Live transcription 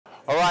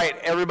All right,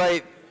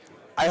 everybody,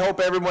 I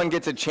hope everyone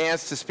gets a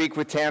chance to speak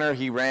with Tanner.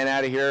 He ran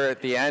out of here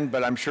at the end,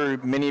 but I'm sure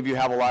many of you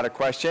have a lot of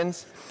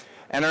questions.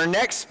 And our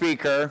next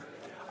speaker,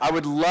 I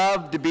would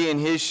love to be in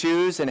his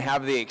shoes and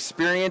have the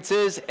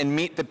experiences and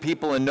meet the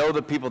people and know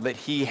the people that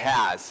he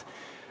has.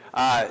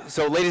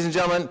 So ladies and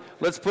gentlemen,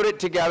 let's put it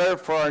together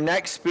for our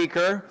next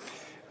speaker,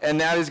 and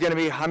that is going to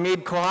be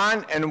Hamid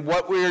Kohan, and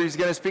what he's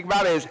going to speak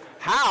about is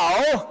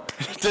how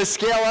to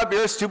scale up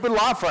your stupid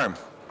law firm.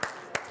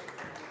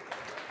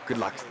 Good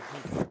luck.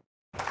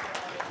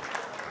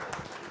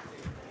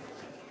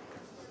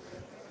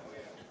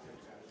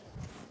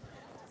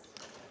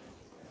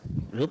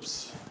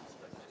 Oops.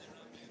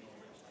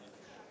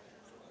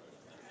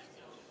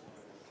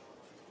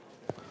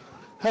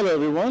 Hello,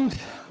 everyone.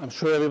 I'm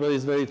sure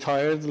everybody's very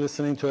tired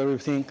listening to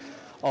everything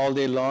all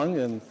day long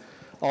and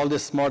all the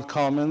smart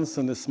comments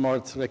and the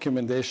smart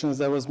recommendations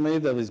that was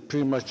made that was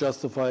pretty much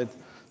justified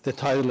the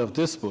title of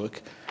this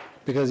book,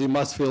 because you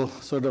must feel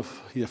sort of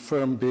your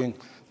firm being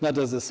not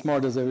as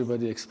smart as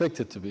everybody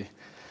expected to be.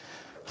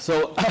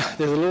 So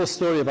there's a little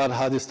story about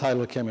how this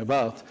title came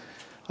about.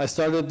 I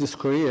started this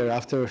career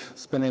after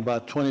spending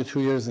about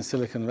 22 years in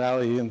Silicon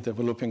Valley in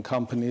developing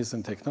companies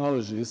and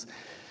technologies.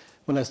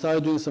 When I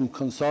started doing some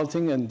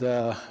consulting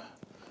and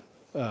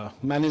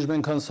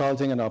management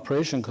consulting and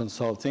operation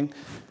consulting,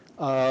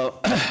 I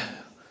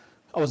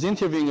was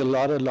interviewing a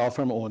lot of law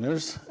firm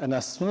owners, and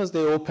as soon as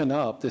they open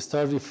up, they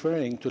start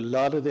referring to a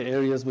lot of the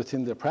areas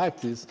within their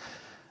practice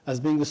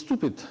as being the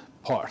stupid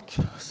part.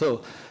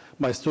 So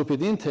my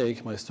stupid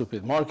intake, my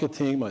stupid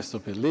marketing, my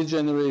stupid lead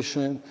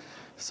generation.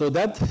 So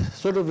that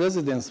sort of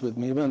resonates with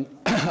me. When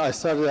I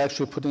started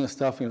actually putting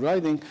stuff in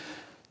writing,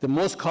 the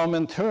most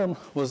common term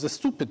was the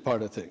stupid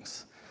part of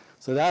things.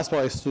 So that's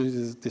why I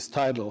choose this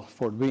title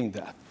for doing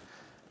that.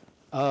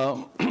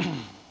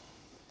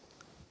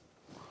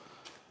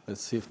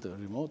 Let's see if the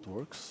remote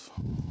works.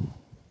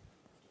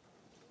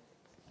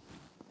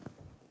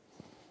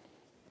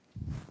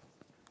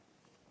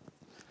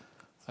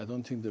 I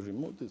don't think the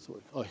remote is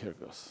working. Oh, here it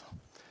goes.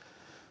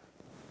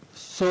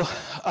 So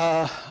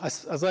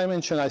as I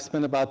mentioned, I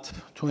spent about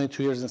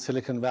 22 years in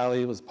Silicon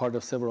Valley, was part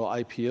of several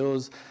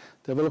IPOs,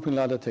 developing a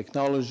lot of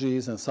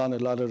technologies and saw a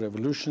lot of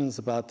revolutions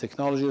about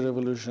technology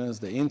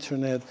revolutions, the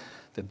internet,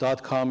 the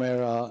dot-com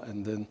era,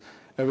 and then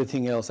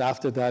everything else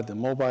after that, the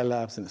mobile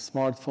apps and the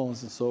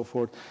smartphones and so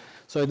forth.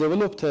 So I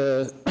developed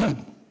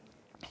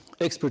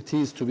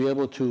expertise to be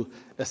able to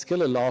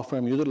scale a law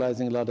firm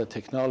utilizing a lot of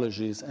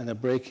technologies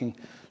and breaking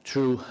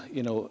through,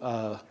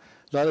 a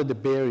lot of the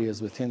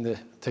barriers within the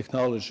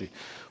technology.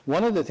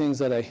 One of the things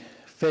that I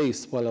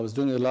faced while I was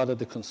doing a lot of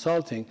the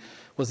consulting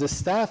was the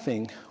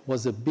staffing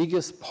was the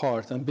biggest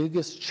part and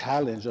biggest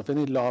challenge of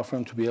any law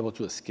firm to be able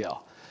to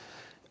scale.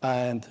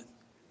 And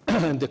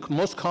the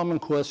most common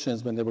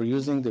questions when they were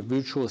using the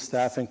virtual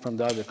staffing from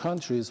the other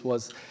countries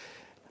was,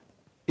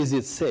 is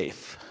it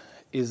safe?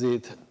 Is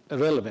it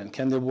relevant?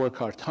 Can they work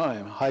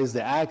part-time? How is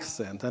the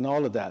accent? And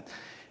all of that.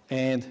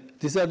 And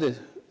these are the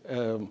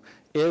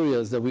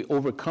areas that we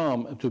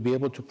overcome to be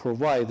able to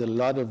provide a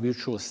lot of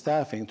virtual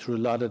staffing through a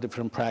lot of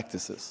different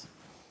practices.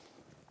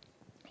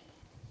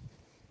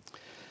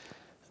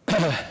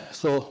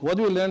 So what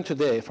we learned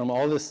today from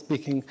all this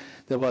speaking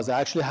that was, I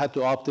actually had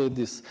to update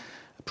this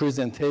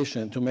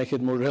presentation to make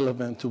it more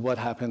relevant to what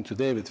happened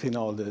today between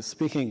all the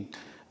speaking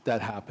that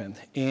happened.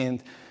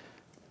 And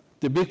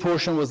the big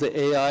portion was the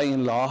AI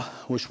in law,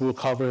 which we'll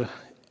cover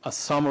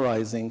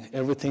summarizing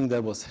everything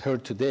that was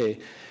heard today.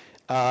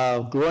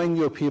 Growing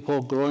your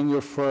people, growing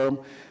your firm,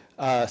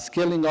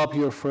 scaling up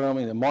your firm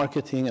in the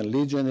marketing and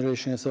lead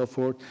generation and so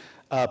forth.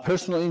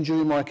 Personal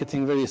injury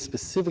marketing, very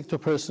specific to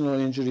personal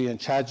injury, and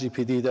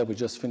ChatGPT that we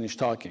just finished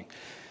talking.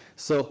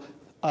 So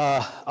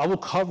I will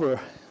cover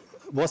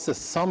what's the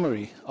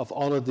summary of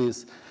all of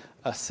this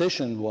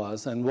session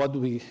was and what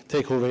we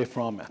take away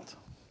from it.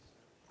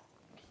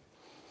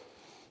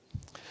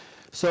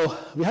 So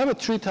we have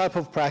three types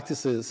of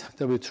practices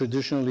that we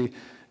traditionally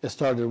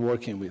started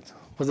working with.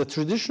 Was a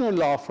traditional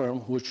law firm,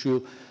 which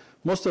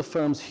most of the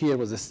firms here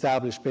was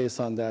established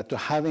based on that, to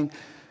having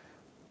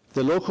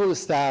the local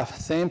staff,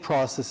 same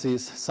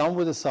processes, some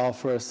with a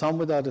software, some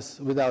without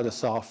a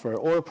software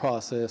or a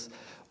process,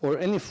 or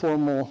any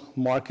formal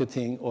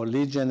marketing or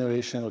lead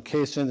generation or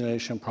case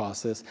generation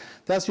process.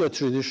 That's your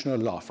traditional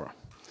law firm.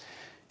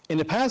 In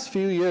the past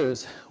few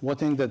years, one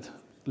thing that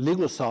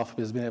LegalSoft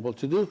has been able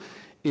to do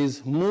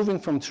is moving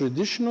from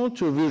traditional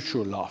to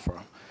virtual law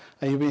firm.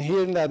 And you've been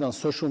hearing that on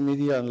social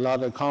media and a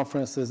lot of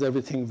conferences,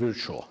 everything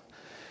virtual.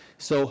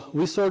 So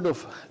we sort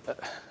of,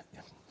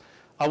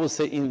 I would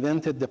say,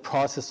 invented the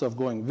process of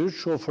going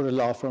virtual for the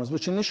law firms,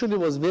 which initially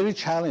was very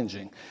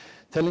challenging,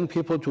 telling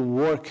people to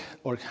work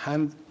or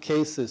hand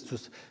cases to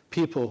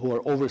people who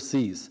are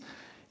overseas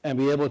and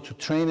be able to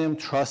train them,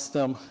 trust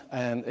them,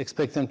 and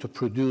expect them to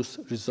produce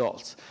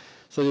results.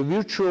 So the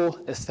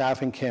virtual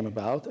staffing came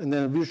about, and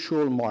then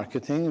virtual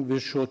marketing,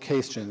 virtual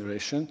case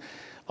generation.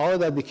 All of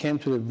that became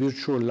to the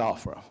virtual law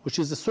firm, which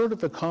is a sort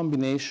of a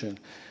combination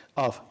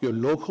of your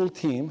local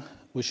team,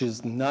 which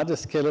is not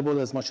as scalable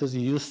as much as it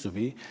used to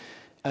be,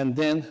 and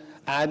then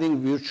adding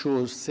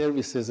virtual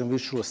services and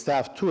virtual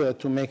staff to it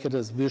to make it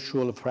as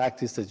virtual a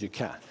practice as you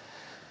can.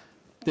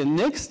 The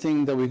next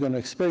thing that we're going to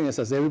experience,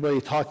 as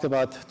everybody talked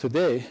about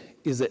today,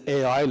 is the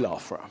AI law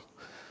firm.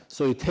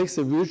 So it takes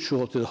the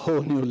virtual to a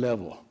whole new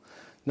level.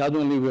 Not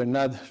only we're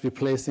not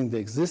replacing the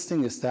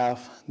existing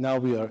staff, now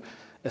we are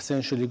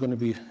essentially going to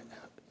be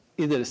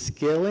either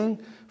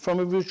scaling from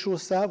a virtual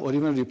staff or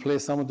even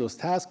replace some of those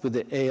tasks with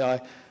the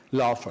AI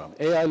law firm.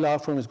 AI law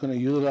firm is going to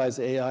utilize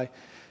AI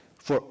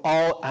for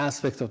all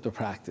aspects of the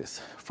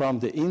practice. From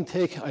the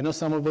intake, I know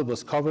some of it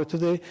was covered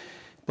today,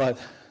 but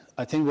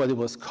I think what it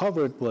was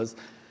covered was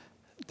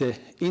the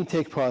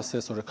intake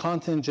process or the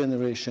content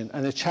generation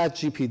and the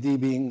ChatGPT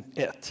being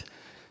it.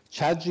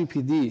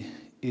 ChatGPT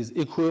is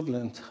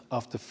equivalent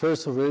of the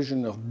first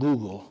version of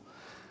Google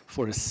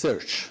for a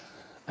search,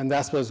 and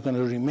that's what's going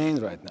to remain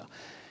right now.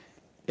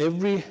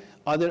 Every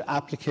other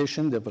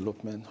application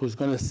development who's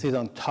going to sit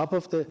on top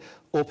of the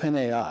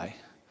OpenAI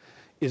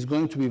is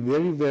going to be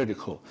very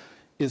vertical.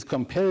 Is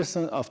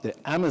comparison of the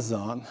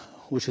Amazon,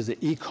 which is an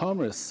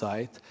e-commerce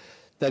site,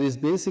 that is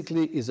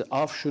basically is an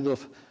offshoot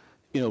of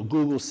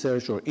Google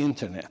search or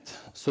internet.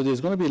 So there's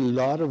going to be a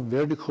lot of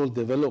vertical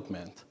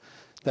development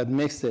that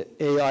makes the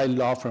AI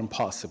law firm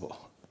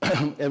possible.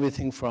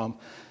 Everything from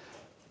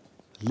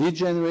lead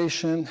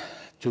generation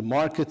to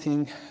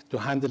marketing to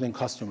handling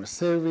customer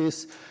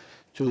service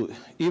to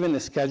even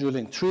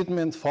scheduling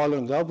treatment,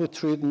 following up with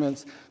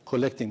treatments,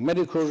 collecting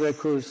medical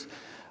records,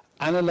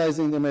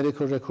 analyzing the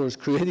medical records,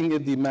 creating a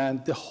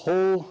demand. The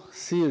whole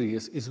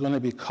series is going to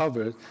be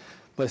covered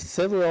by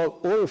several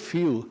or a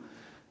few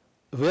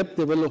web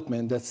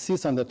development that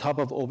sits on the top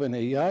of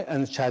OpenAI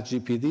and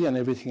ChatGPT and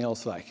everything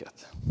else like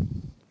it.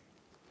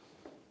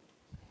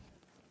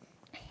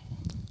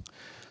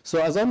 So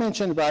as I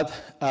mentioned about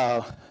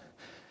the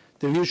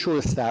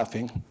virtual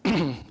staffing,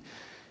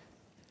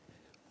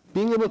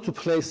 being able to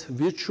place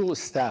virtual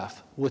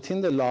staff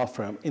within the law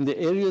firm in the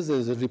areas that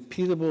is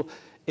repeatable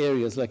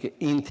areas like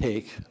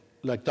intake,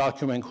 like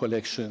document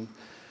collection,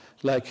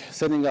 like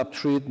setting up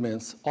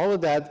treatments, all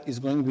of that is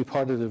going to be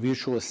part of the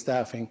virtual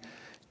staffing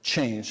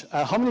change.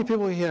 How many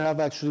people here have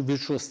actually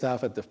virtual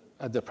staff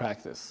at the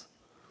practice?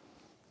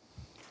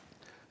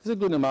 It's a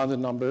good amount of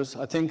numbers.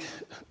 I think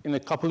in a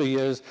couple of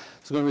years,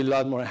 there's going to be a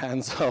lot more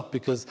hands up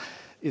because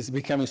it's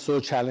becoming so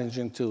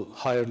challenging to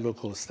hire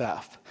local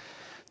staff.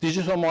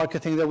 Digital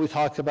marketing that we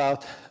talked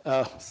about,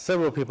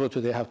 several people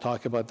today have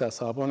talked about that,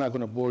 so I'm not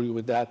going to bore you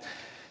with that.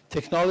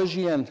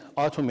 Technology and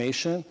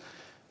automation,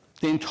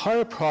 the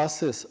entire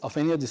process of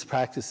any of these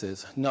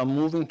practices now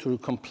moving to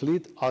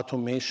complete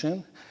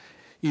automation.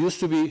 It used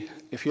to be,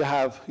 if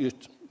you're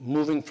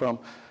moving from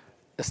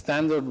a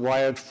standard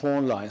wired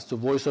phone lines to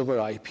voice over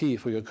IP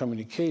for your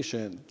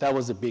communication, that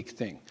was a big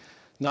thing.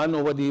 Now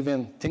nobody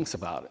even thinks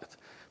about it.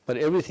 But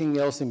everything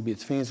else in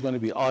between is going to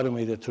be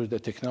automated through the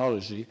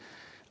technology.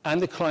 And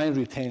the client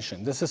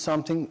retention. This is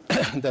something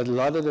that a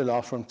lot of the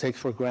law firms take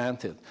for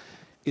granted,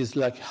 is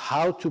like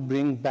how to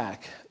bring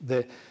back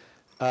the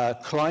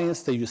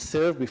clients that you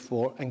served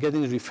before and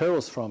getting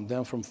referrals from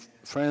them, from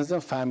friends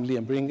and family,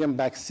 and bring them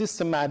back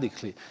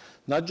systematically,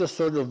 not just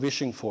sort of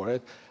wishing for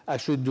it,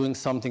 actually doing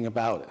something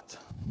about it.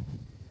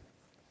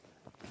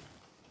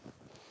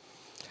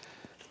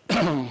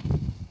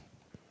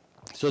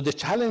 So the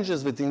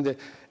challenges within the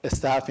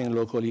staffing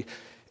locally,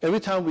 every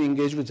time we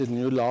engage with a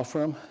new law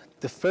firm,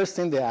 the first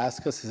thing they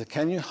ask us is,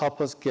 can you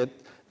help us get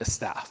a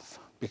staff?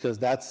 Because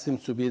that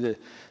seems to be the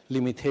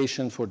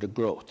limitation for the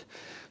growth.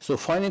 So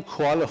finding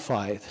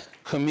qualified,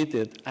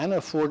 committed, and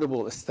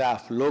affordable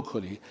staff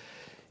locally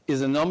is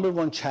the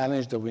 #1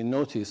 challenge that we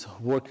notice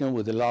working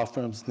with the law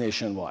firms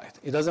nationwide.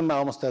 It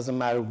almost doesn't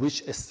matter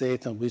which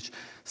state and which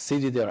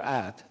city they're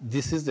at.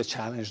 This is the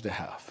challenge they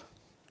have.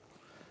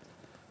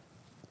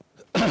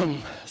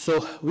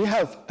 So we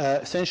have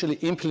essentially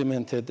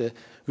implemented the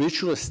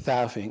virtual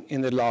staffing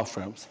in the law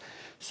firms.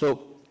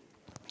 So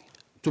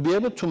to be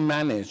able to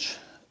manage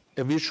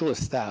a virtual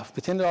staff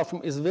within the law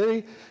firm is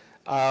very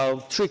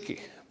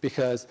tricky,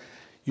 because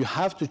you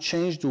have to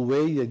change the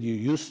way that you're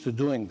used to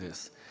doing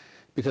this,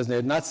 because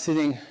they're not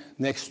sitting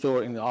next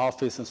door in the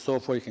office and so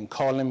forth. You can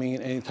call them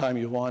in anytime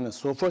you want and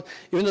so forth,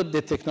 even though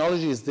the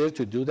technology is there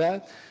to do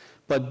that.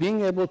 But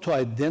being able to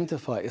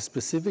identify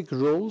specific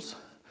roles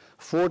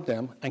for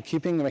them and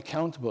keeping them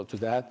accountable to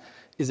that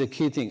is a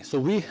key thing.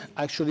 So we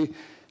actually,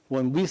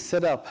 when we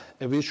set up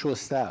a virtual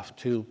staff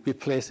to be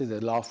placed in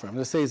the law firm,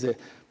 let's say it's a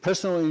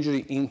personal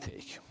injury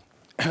intake,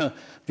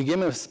 we give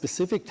them a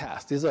specific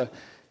task. These are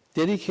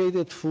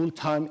dedicated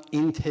full-time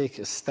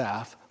intake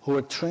staff who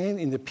are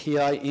trained in the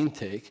PI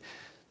intake,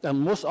 and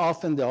most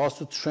often they're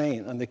also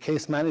trained on the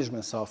case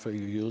management software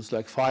you use,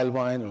 like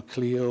FileVine or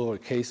Clio or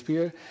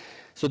CasePeer.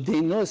 So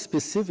they know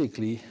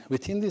specifically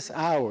within these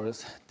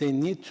hours they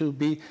need to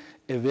be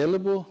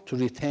available to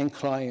retain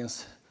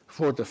clients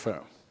for the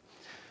firm,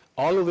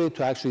 all the way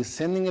to actually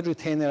sending a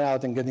retainer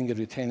out and getting a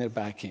retainer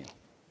back in.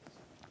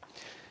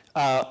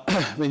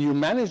 When you're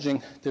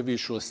managing the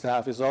virtual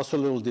staff, it's also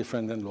a little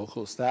different than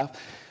local staff,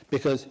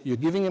 because you're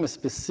giving them a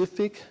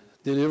specific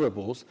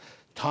deliverables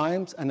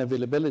times and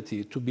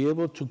availability to be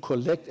able to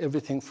collect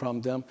everything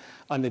from them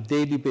on a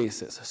daily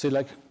basis. So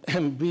like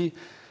we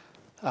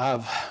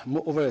have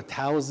over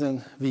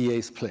 1,000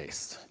 VAs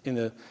placed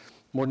in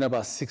more than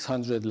about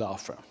 600 law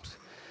firms.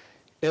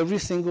 Every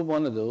single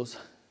one of those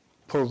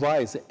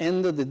provides the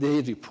end of the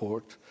day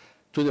report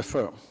to the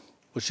firm,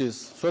 which is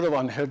sort of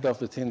unheard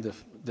of within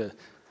the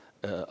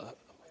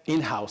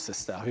in-house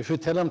staff. If you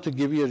tell them to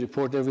give you a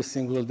report every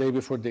single day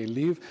before they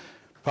leave,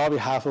 probably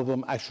half of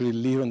them actually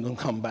leave and don't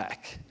come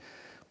back.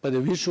 But the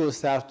virtual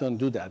staff don't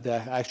do that. They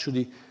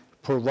actually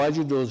provide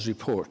you those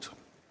reports.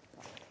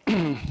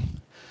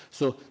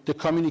 So the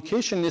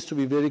communication needs to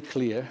be very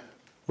clear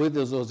with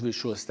those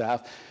virtual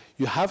staff.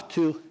 You have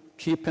to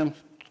keep them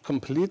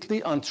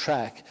completely on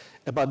track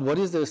about what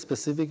is their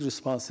specific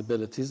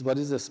responsibilities, what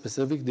is their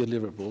specific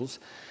deliverables,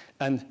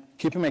 and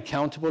keep them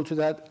accountable to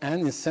that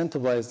and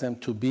incentivize them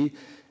to be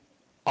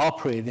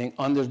operating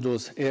under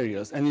those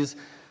areas. And it's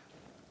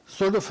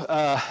sort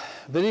of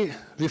very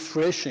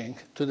refreshing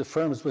to the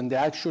firms when they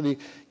actually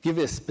give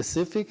a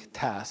specific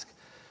task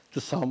to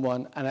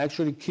someone and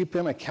actually keep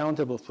them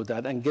accountable for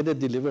that and get a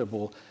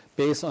deliverable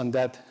based on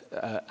that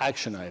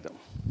action item.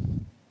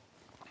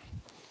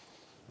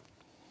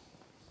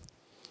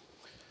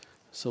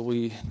 So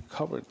we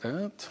covered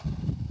that.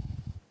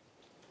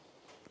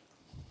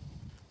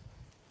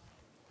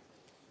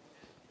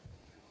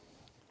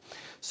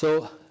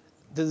 So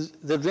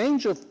the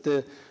range of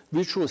the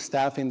virtual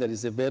staffing that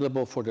is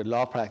available for the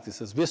law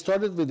practices, we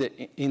started with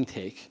the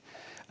intake.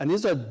 And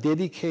these are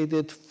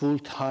dedicated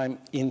full-time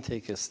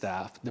intake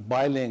staff, the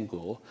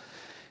bilingual,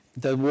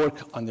 that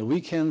work on the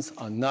weekends,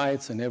 on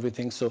nights, and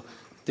everything. So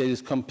they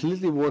just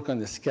completely work on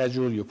the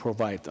schedule you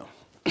provide them.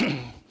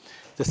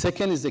 The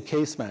second is the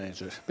case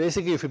manager.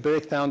 Basically, if you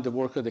break down the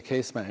work of the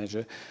case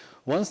manager,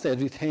 once the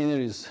retainer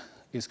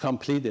is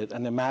completed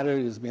and the matter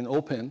is being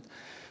opened,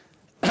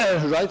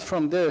 right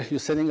from there, you're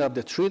setting up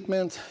the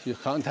treatment, you're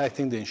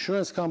contacting the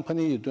insurance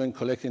company, you're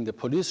collecting the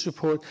police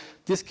report.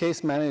 These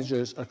case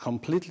managers are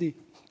completely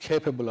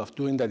capable of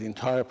doing that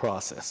entire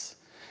process.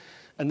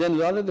 And then a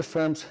lot of the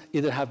firms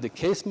either have the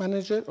case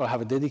manager or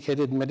have a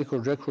dedicated medical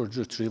records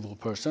retrieval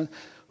person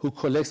who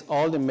collects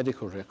all the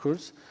medical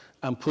records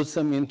and puts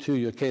them into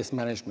your case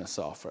management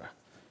software.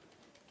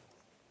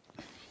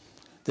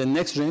 The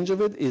next range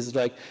of it is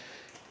like,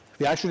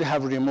 we actually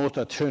have remote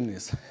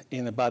attorneys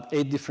in about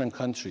 8 different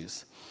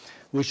countries,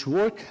 which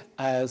work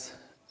as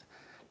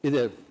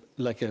either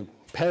like a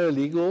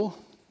paralegal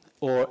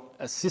or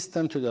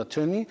assistant to the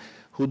attorney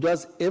who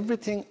does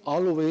everything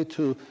all the way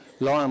to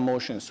law and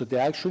motion. So they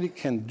actually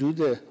can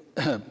do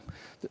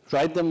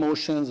write the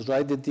motions,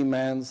 write the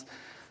demands,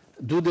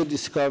 do the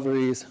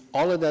discoveries.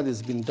 All of that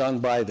is being done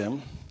by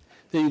them.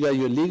 Then you got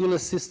your legal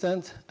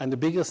assistant, and the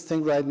biggest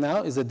thing right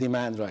now is the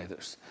demand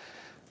writers.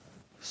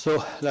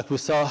 So like we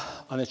saw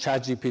on the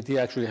ChatGPT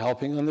actually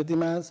helping on the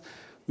demands,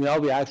 now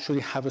we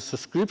actually have a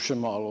subscription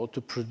model to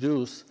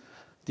produce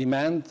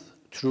demand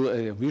through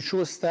a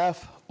virtual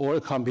staff or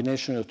a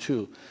combination of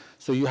two.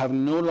 So you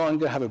no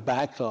longer have a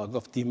backlog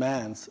of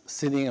demands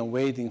sitting and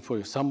waiting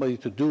for somebody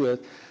to do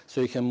it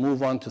so you can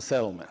move on to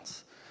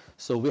settlements.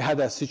 So we had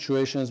that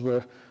situations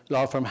where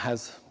law firm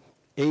has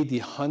 80,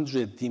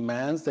 100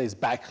 demands that is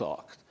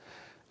backlogged.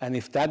 And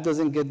if that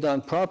doesn't get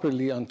done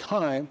properly on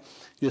time,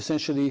 you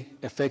essentially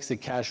affects the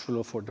cash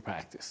flow for the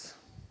practice.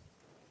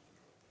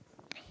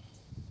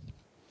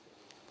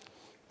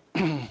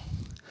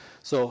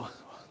 So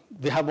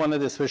we have one of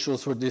the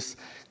specials for this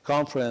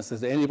conference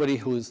is that anybody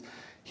who's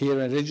here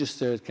and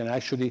registered can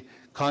actually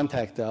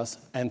contact us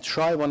and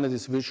try one of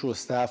these virtual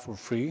staff for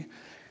free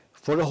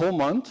for the whole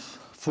month,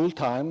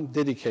 full-time,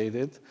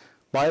 dedicated,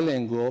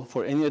 bilingual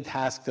for any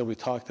task that we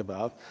talked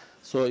about.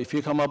 So if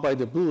you come up by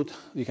the booth,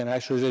 you can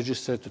actually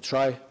register to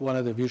try one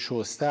of the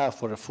virtual staff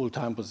for a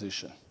full-time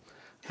position.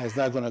 It's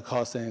not going to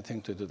cost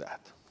anything to do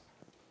that.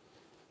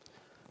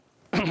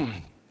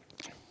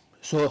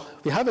 So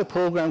we have a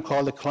program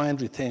called the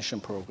Client Retention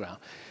Program.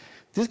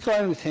 This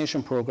Client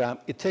Retention Program,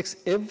 it takes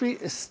every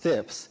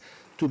steps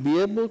to be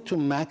able to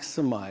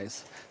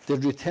maximize the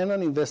return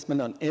on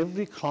investment on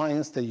every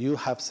client that you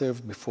have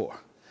served before.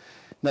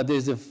 Now,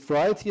 there's a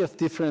variety of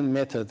different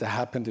methods that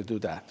happen to do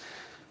that.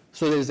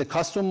 So there's a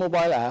custom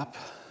mobile app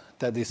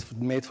that is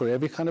made for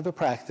every kind of a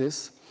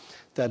practice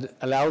that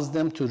allows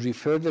them to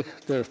refer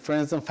their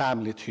friends and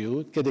family to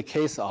you, get a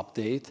case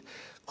update,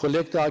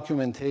 collect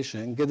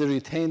documentation, get a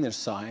retainer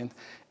signed,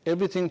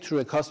 everything through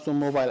a custom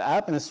mobile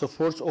app, and it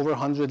supports over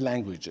 100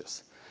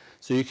 languages.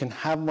 So you can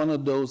have one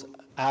of those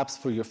apps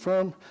for your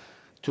firm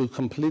to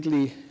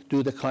completely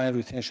do the client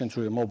retention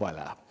through a mobile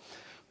app.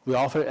 We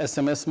offer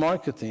SMS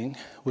marketing,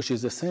 which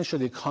is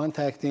essentially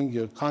contacting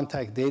your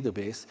contact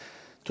database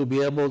to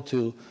be able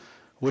to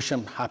wish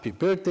them happy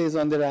birthdays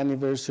on their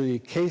anniversary,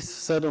 case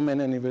settlement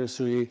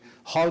anniversary,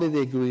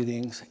 holiday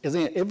greetings.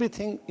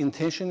 Everything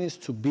intention is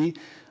to be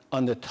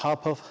on the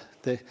top of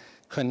the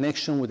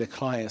connection with the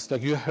clients.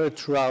 Like you heard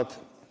throughout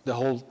the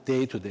whole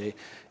day today,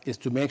 is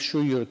to make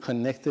sure you're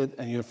connected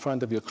and you're in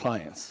front of your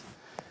clients.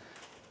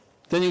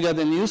 Then you got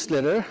the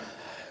newsletter,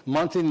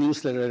 monthly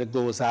newsletter that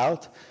goes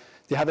out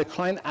they have a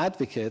client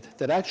advocate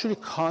that actually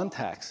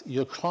contacts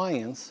your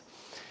clients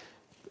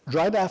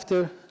right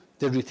after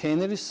the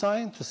retainer is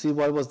signed to see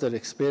what was their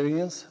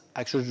experience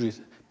actually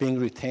being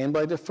retained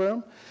by the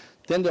firm.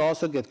 Then they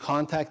also get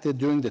contacted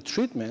during the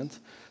treatment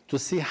to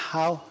see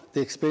how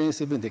they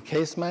experience even the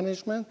case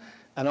management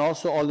and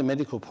also all the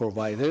medical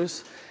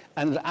providers,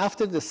 and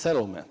after the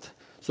settlement.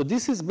 So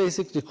this is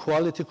basically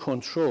quality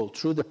control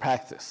through the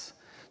practice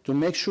to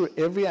make sure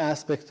every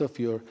aspect of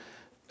your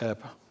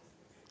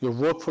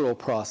workflow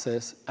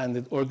process and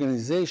the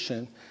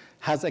organization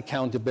has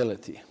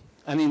accountability.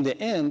 And in the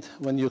end,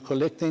 when you're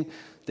collecting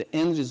the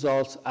end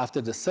results after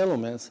the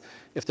settlements,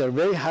 if they're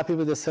very happy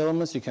with the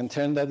settlements, you can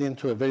turn that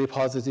into a very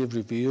positive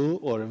review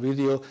or a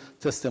video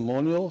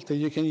testimonial that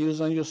you can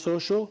use on your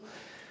social.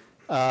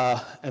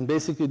 And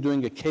basically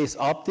doing a case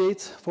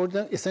update for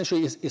them,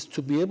 essentially is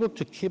to be able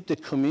to keep the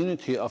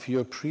community of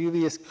your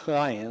previous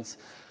clients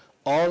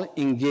all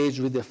engaged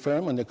with the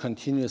firm on a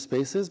continuous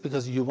basis,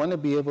 because you want to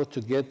be able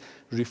to get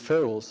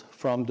referrals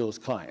from those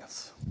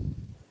clients.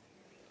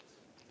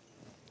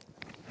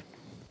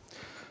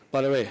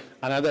 By the way,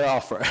 another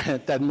offer,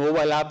 that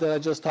mobile app that I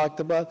just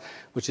talked about,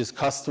 which is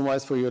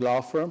customized for your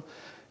law firm.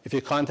 If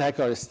you contact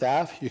our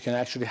staff, you can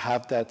actually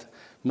have that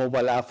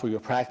mobile app for your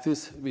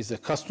practice. It's a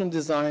custom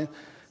design.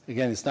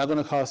 Again, it's not going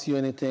to cost you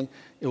anything.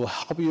 It will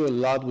help you a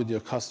lot with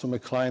your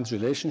customer-client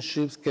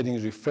relationships, getting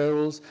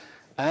referrals,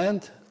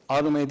 and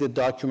automated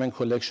document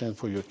collection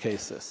for your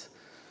cases.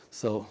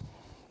 So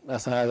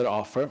that's another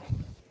offer.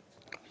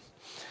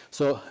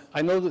 So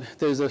I know that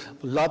there's a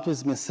lot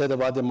that's been said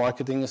about the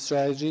marketing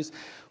strategies.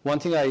 One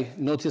thing I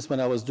noticed when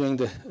I was doing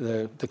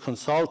the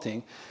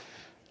consulting,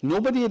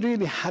 nobody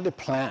really had a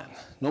plan.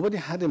 Nobody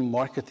had a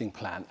marketing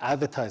plan,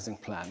 advertising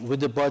plan,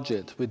 with the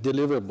budget, with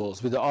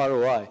deliverables, with the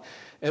ROI.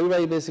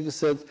 Everybody basically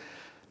said,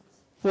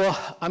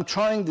 well, I'm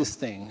trying this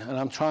thing, and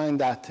I'm trying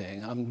that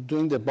thing. I'm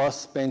doing the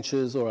bus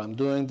benches, or I'm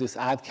doing this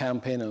ad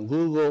campaign on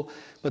Google,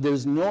 but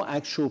there's no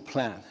actual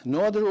plan.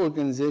 No other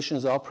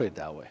organizations operate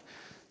that way.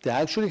 They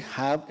actually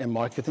have a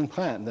marketing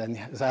plan. Then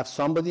have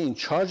somebody in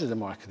charge of the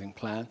marketing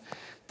plan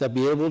that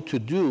be able to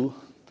do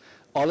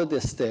all of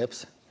the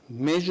steps,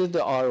 measure the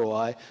ROI.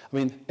 I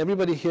mean,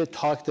 everybody here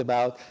talked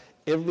about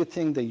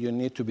everything that you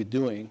need to be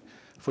doing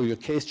for your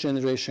case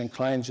generation,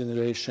 client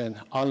generation,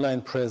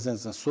 online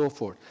presence, and so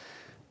forth.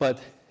 But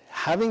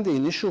having the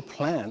initial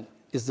plan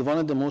is one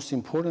of the most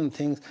important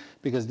things,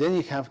 because then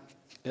you have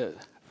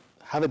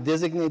a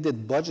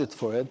designated budget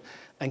for it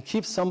and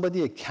keep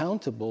somebody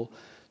accountable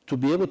to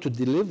be able to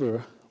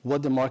deliver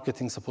what the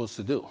marketing is supposed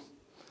to do.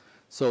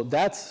 So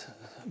that's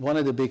one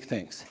of the big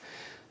things.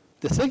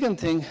 The second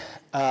thing,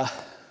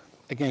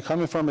 again,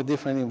 coming from a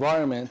different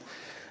environment,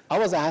 I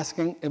was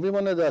asking every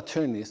one of the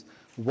attorneys,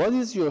 what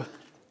is your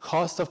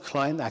cost of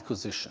client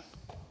acquisition?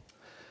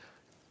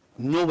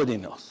 Nobody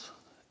knows.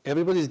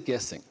 Everybody's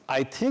guessing.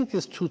 I think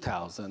it's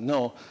 $2,000.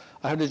 No,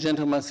 I heard a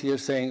gentleman here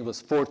saying it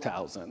was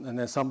 $4,000, and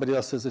then somebody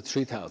else says it's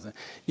 $3,000.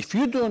 If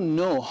you don't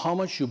know how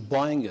much you're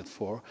buying it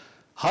for,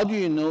 how do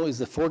you know it's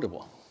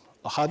affordable?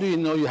 Or how do you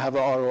know you have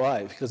an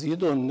ROI? Because you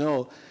don't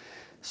know.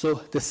 So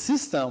the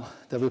system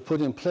that we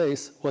put in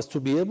place was to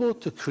be able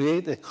to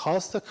create a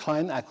cost of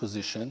client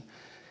acquisition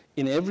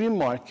in every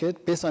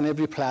market based on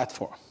every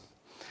platform.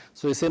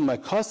 So you say my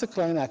cost of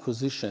client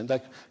acquisition,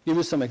 like give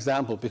you some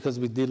example because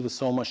we deal with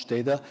so much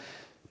data.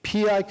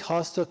 PI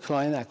cost of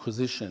client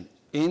acquisition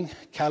in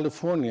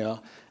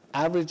California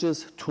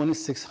averages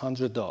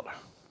 $2,600.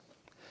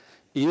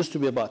 It used to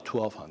be about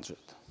 $1,200.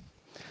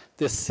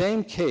 The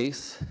same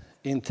case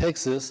in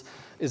Texas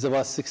is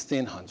about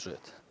 $1,600.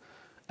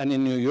 And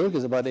in New York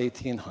is about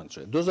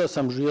 $1,800. Those are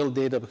some real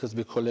data because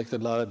we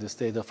collected a lot of this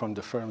data from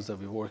the firms that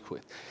we work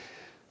with.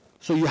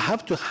 So you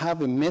have to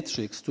have a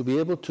metrics to be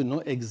able to know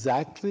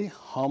exactly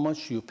how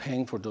much you're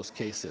paying for those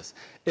cases.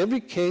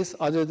 Every case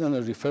other than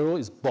a referral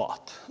is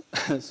bought.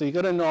 So you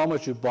gotta know how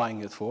much you're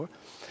buying it for.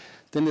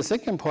 Then the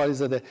second part is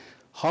that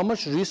how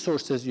much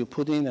resources you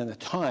put in and the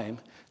time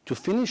to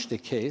finish the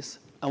case,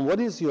 and what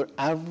is your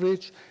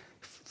average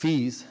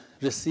fees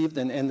received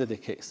and end of the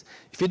case.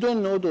 If you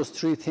don't know those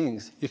three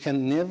things, you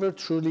can never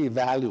truly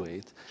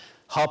evaluate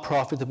how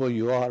profitable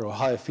you are or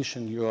how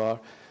efficient you are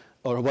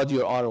or what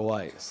your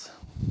ROI is.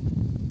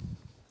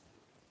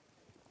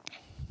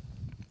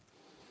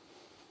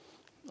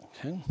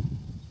 Okay.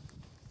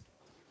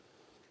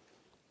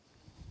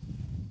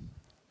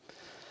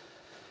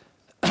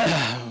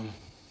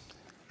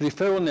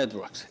 Referral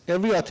networks.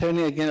 Every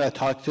attorney, again, I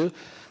talked to,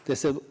 they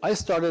said, I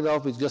started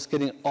off with just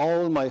getting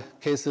all my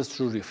cases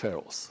through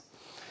referrals.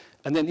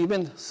 And then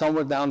even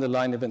somewhere down the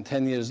line, even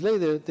 10 years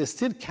later, they're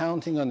still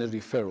counting on the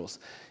referrals.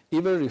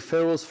 Even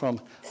referrals from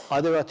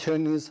other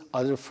attorneys,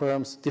 other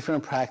firms,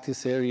 different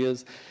practice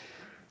areas.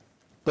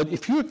 But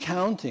if you're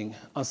counting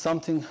on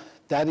something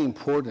that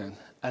important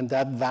and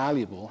that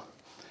valuable,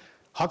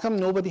 how come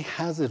nobody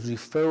has a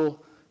referral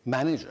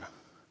manager?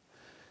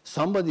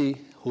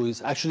 Somebody who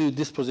is actually,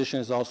 this position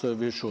is also a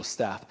virtual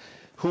staff,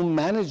 who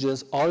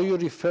manages all your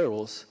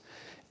referrals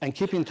and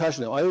keep in touch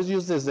with them. I always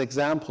use this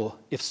example.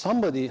 If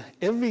somebody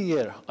every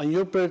year on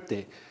your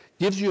birthday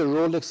gives you a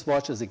Rolex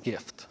watch as a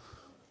gift,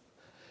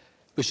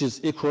 which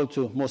is equal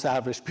to most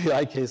average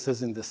PI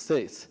cases in the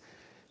States.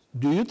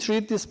 Do you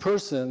treat this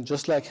person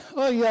just like,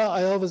 oh yeah,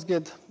 I always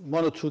get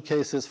 1 or 2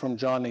 cases from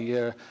John a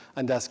year,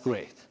 and that's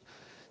great?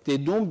 They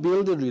don't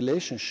build a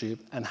relationship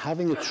and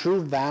having a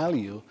true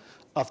value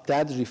of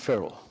that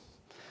referral.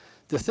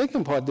 The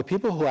second part, the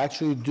people who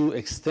actually do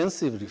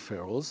extensive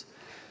referrals,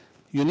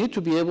 you need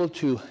to be able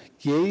to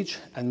gauge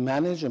and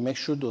manage and make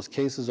sure those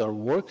cases are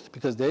worked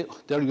because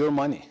they're your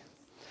money,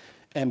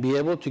 and be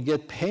able to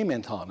get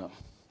payment on them.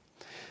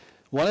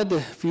 One of the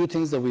few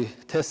things that we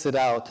tested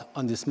out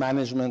on this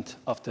management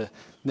of the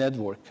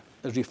network,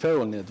 a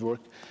referral network,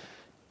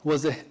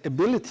 was the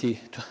ability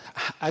to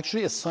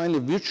actually assign a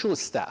virtual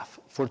staff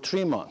for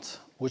 3 months,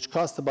 which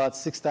cost about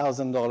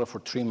 $6,000 for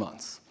 3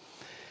 months.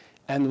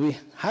 And we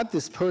had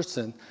this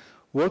person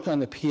work on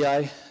the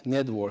PI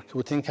network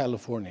within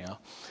California,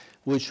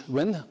 which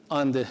went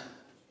on the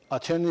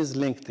attorney's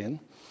LinkedIn,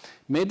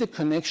 made the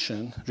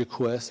connection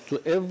request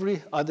to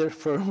every other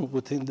firm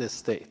within the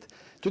state.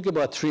 It took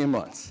about 3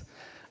 months.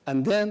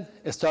 And then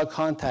start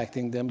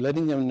contacting them,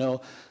 letting them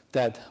know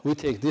that we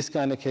take this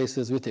kind of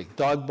cases, we take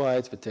dog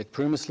bites, we take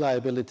premise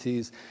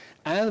liabilities,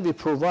 and we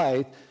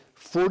provide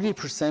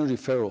 40%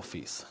 referral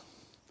fees.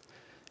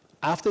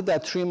 After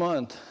that 3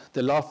 months,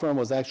 the law firm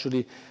was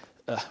actually,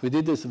 we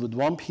did this with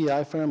 1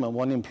 PI firm and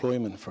 1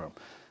 employment firm.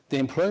 The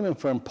employment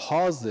firm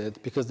paused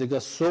it because they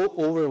got so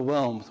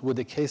overwhelmed with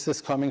the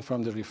cases coming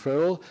from the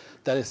referral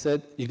that they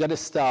said, you got to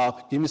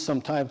stop, give me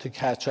some time to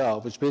catch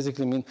up, which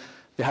basically means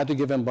they had to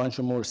give them a bunch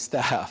of more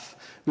staff,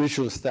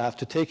 virtual staff,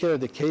 to take care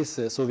of the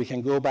cases so we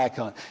can go back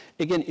on.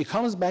 Again, it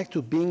comes back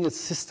to being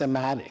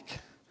systematic.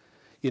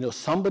 You know,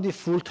 somebody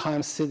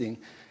full-time sitting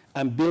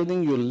and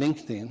building your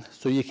LinkedIn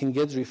so you can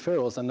get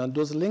referrals. And on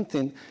those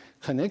LinkedIn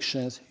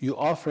connections, you're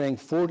offering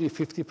 40,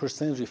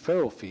 50%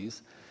 referral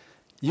fees.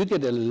 You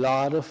get a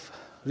lot of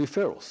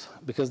referrals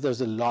because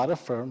there's a lot of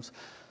firms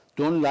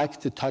don't like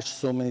to touch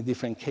so many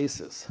different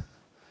cases.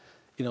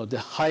 You know, the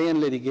high-end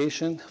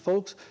litigation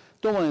folks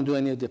don't want to do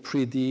any of the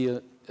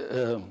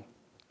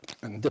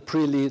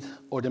pre-lead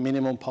or the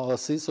minimum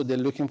policy, so they're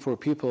looking for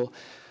people.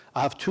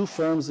 I have 2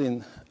 firms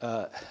in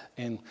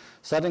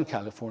Southern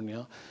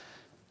California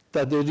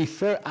that they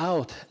refer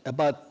out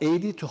about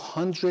 80 to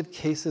 100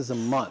 cases a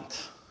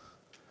month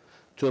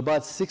to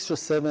about 6 or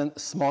 7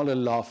 smaller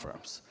law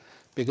firms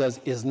because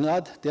it's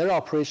not, their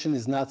operation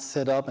is not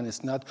set up and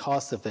it's not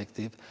cost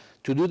effective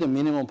to do the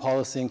minimum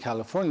policy in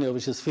California,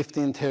 which is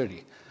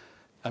 $15.30.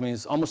 I mean,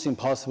 it's almost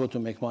impossible to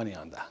make money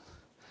on that.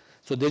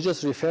 So they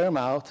just refer them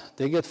out.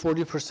 They get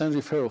 40%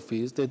 referral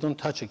fees. They don't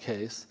touch a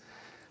case.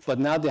 But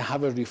now they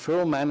have a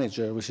referral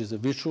manager, which is a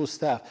virtual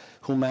staff,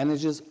 who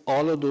manages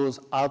all of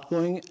those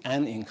outgoing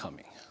and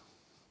incoming.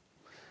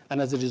 And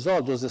as a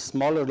result, those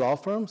smaller law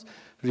firms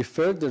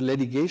refer their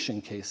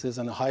litigation cases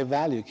and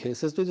high-value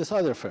cases to this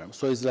other firm.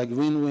 So it's like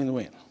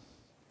win-win-win.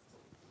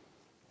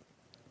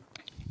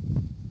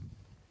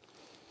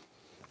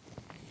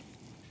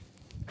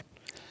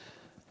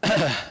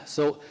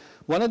 So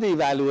one of the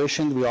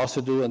evaluations we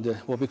also do on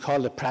what we call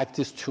the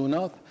practice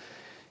tune-up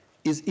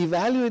is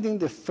evaluating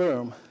the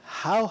firm,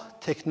 how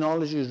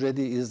technology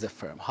ready is the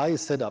firm, how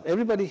it's set up.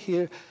 Everybody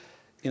here,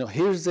 you know,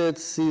 hears it,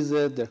 sees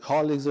it, their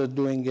colleagues are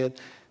doing it,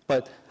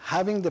 but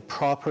having the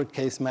proper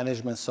case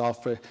management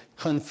software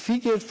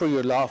configured for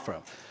your law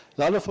firm.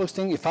 A lot of folks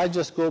think if I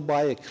just go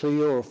buy a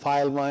Clio or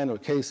FileMine or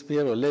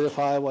CasePeer or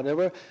Litify,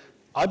 whatever,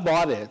 I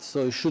bought it,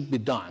 so it should be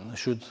done.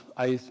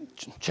 I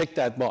check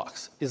that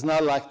box. It's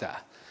not like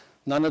that.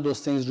 None of those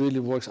things really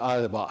works out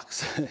of the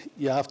box.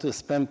 You have to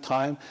spend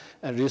time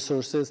and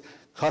resources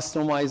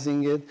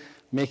customizing it,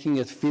 making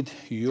it fit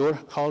your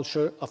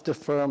culture of the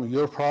firm,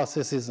 your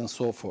processes, and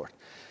so forth.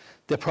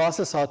 The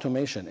process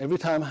automation. Every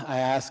time I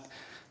ask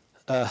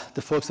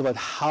the folks about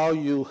how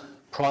you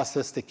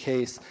process the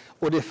case,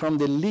 or from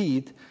the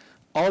lead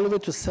all the way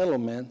to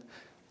settlement,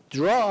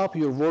 draw up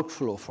your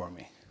workflow for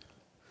me.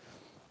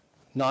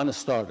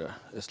 Non-starter.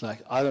 It's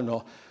like, I don't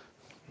know,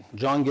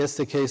 John gets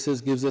the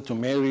cases, gives it to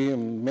Mary,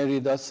 and Mary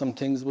does some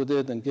things with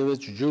it and gives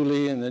it to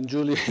Julie, and then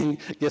Julie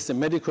gets the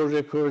medical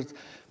records,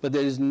 but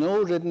there is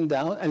no written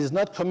down, and it's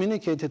not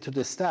communicated to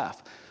the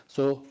staff.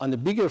 So on the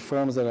bigger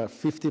firms that are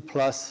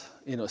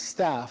 50+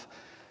 staff,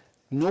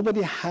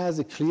 nobody has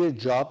a clear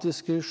job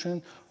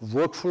description,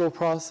 workflow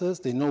process.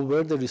 They know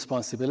where the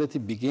responsibility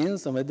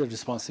begins and where the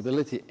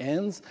responsibility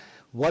ends,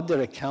 what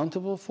they're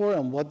accountable for,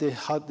 and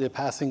how they're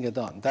passing it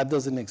on. That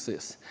doesn't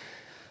exist.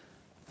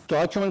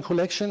 Document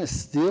collection is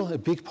still a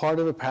big part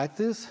of a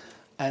practice,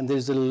 and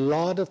there's a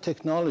lot of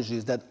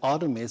technologies that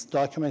automates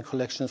document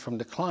collections from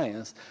the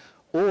clients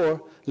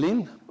or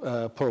lien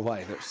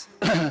providers.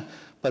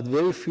 But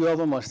very few of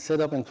them are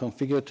set up and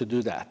configured to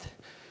do that.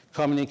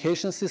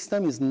 Communication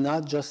system is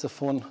not just a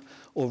phone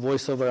or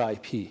voice over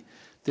IP.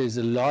 There's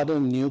a lot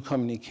of new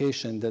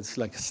communication that's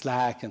like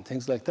Slack and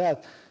things like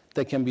that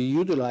that can be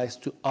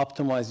utilized to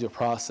optimize your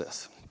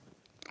process.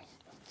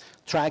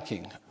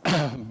 Tracking,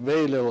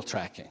 very little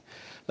tracking.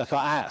 Like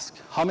I ask,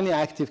 how many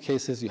active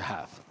cases you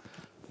have?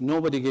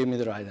 Nobody gave me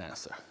the right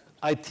answer.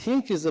 I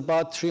think is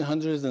about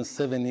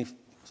 370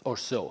 or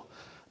so.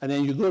 And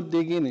then you go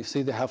dig in, you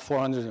see they have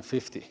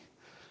 450,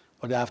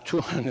 or they have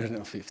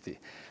 250.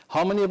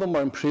 How many of them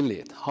are in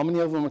pre-lit? How many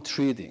of them are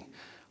trading?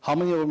 How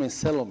many of them in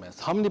settlements?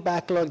 How many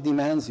backlog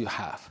demands you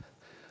have?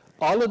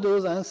 All of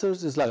those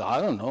answers is like,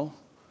 I don't know.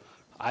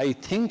 I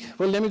think,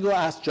 well, let me go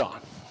ask John.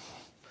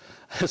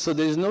 So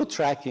there is no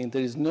tracking,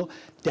 there is no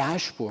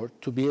dashboard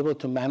to be able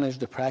to manage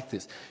the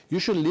practice. You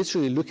should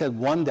literally look at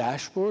one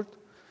dashboard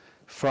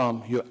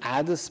from your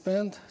ad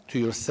spend to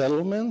your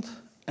settlement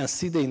and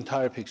see the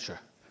entire picture.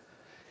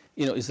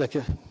 You know, it's like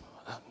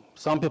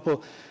some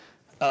people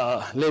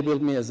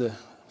labeled me as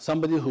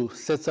somebody who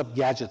sets up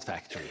gadget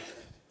factory.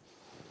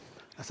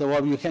 I said,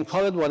 well, you can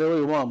call it whatever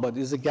you want, but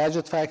it's a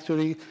gadget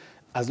factory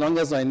as long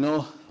as I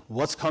know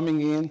what's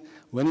coming in,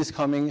 when it's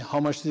coming, how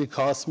much did it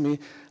cost me,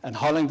 and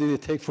how long did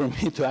it take for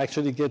me to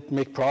actually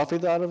make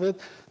profit out of it.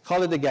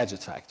 Call it a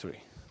gadget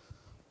factory.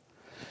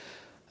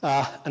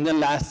 And then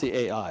lastly,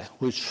 AI,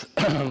 which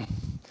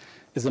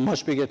is a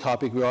much bigger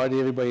topic.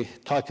 Everybody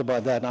talked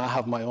about that, and I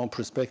have my own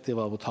perspective.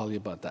 I will tell you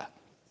about that.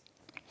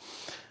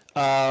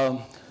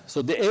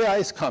 So the AI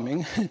is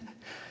coming,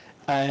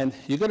 and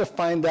you're going to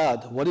find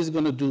out what it's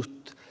going to do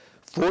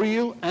for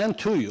you and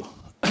to you.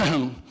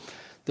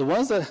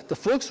 The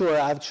folks who are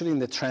actually in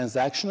the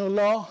transactional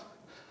law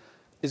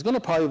is going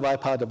to probably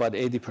wipe out about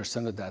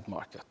 80% of that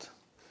market.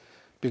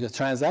 Because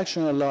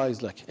transactional law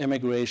is like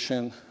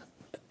immigration,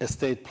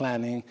 estate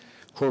planning,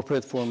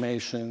 corporate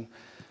formation,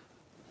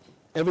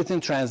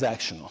 everything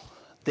transactional.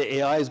 The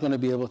AI is going to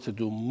be able to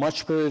do a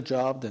much better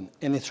job than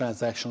any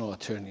transactional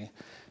attorney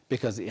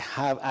because it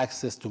have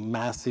access to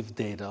massive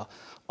data,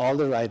 all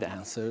the right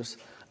answers,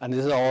 and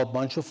these are all a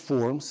bunch of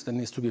forms that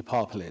needs to be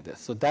populated.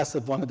 So that's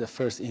one of the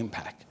first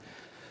impact.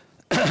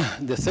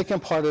 The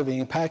second part of the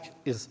impact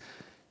is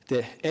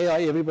the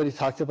AI everybody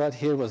talked about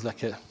here was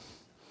like a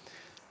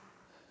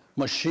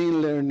machine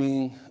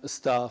learning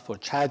stuff or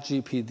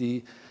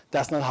ChatGPT.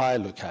 That's not how I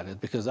look at it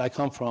because I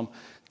come from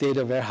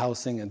data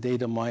warehousing and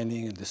data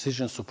mining and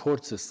decision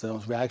support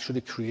systems. We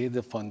actually create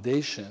the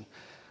foundation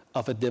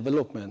of a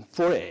development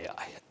for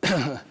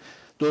AI.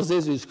 Those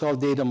days it's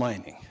called data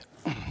mining.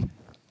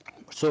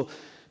 So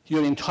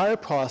your entire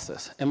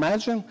process,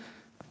 imagine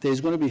there's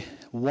going to be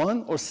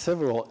one or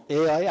several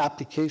AI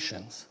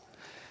applications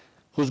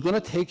who's going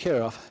to take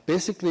care of,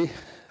 basically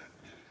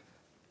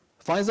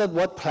finds out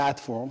what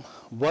platform,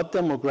 what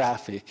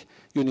demographic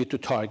you need to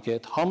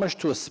target, how much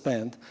to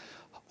spend,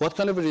 what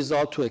kind of a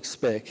result to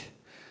expect,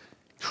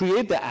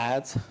 create the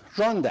ads,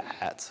 run the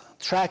ads,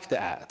 track the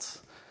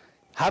ads,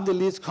 have the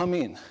leads come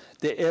in.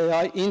 The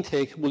AI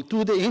intake will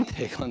do the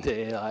intake on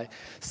the AI,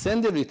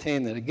 send the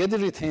retainer, get the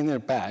retainer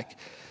back,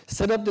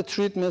 set up the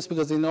treatments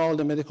because they know all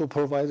the medical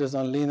providers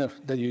on Leaner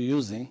that you're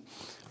using,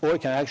 or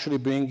it can actually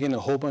bring in a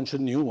whole bunch of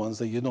new ones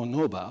that you don't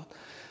know about.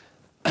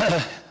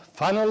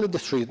 Finally, the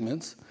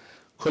treatments,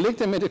 collect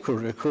the medical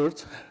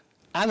records,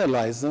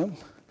 analyze them,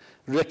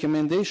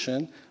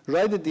 recommendation,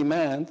 write the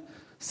demand,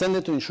 send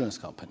it to insurance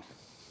company.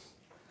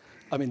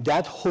 I mean,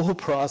 that whole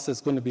process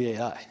is going to be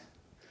AI.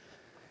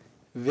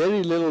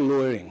 Very little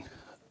lawyering,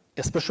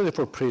 especially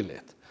for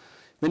pre-lit.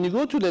 When you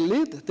go to the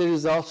lit, there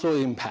is also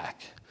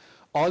impact.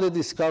 All the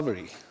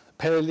discovery,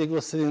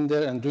 paralegals sitting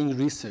there and doing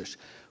research.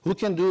 Who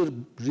can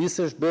do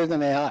research better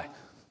than AI?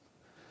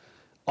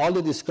 All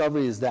the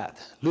discovery is that.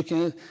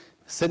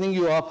 Setting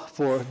you up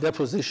for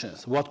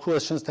depositions, what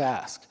questions to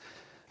ask,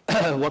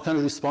 what kind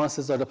of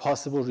responses are the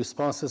possible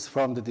responses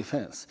from the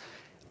defense.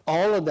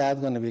 All of that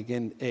is going to be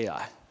in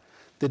AI.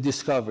 The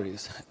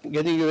discoveries,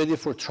 getting you ready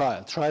for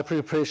trial. Trial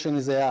preparation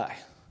is AI.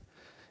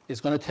 It's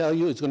going to tell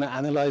you, it's going to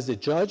analyze the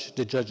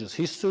judge's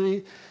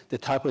history, the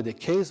type of the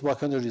case, what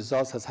kind of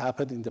results has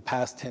happened in the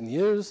past 10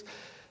 years.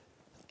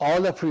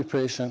 All that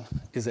preparation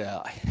is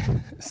AI.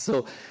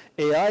 So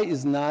AI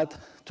is not,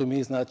 to me,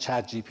 is not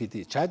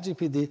ChatGPT.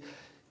 ChatGPT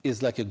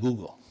is like a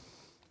Google.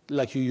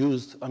 Like you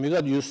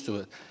got used to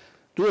it.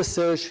 Do a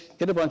search,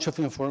 get a bunch of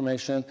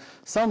information,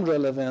 some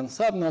relevant,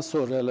 some not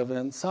so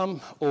relevant,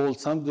 some old,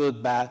 some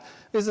good, bad.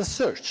 It's a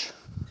search.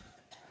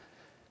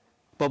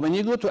 But when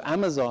you go to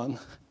Amazon,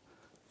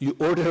 you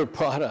order a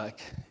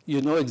product,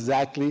 you know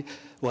exactly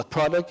what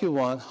product you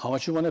want, how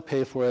much you want to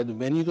pay for it,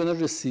 when you're going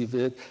to receive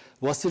it,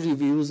 what's the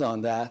reviews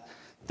on that.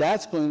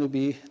 That's going to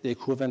be the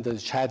equivalent of the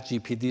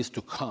ChatGPTs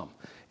to come.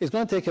 It's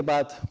going to take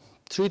about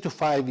 3 to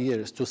 5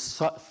 years to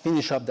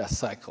finish up that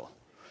cycle.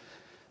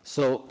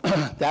 So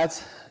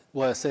that's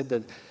what I said,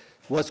 that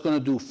what's going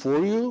to do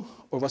for you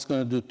or what's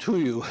going to do to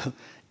you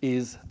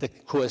is the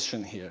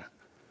question here.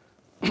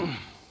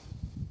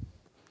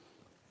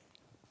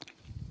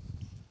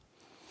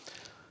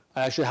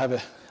 I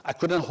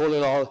couldn't hold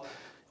it all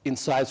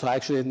inside, so I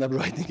actually ended up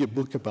writing a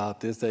book about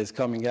this that is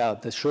coming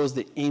out that shows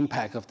the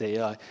impact of the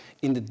AI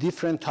in the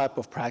different type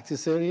of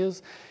practice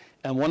areas.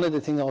 And one of the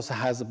things I also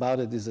has about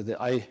it is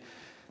that I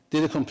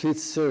did a complete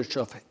search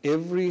of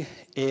every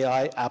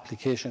AI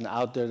application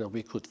out there that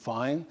we could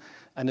find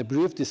and a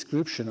brief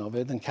description of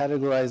it and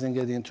categorizing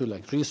it into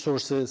like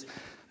resources,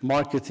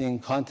 marketing,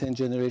 content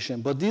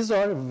generation, but these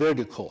are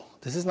vertical.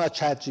 This is not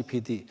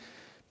ChatGPT.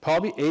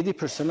 Probably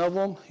 80% of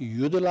them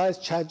utilize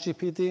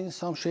ChatGPT in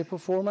some shape or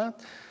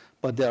format,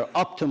 but they're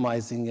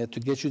optimizing it to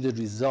get you the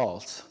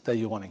results that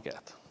you want to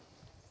get.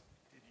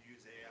 Did you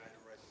use AI to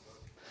write the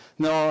book?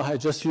 No, I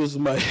just used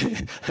my,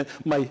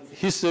 my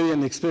history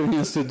and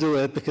experience to do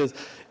it, because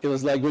it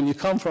was like when you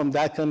come from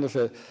that kind of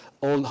a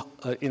old,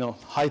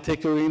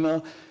 high-tech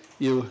arena,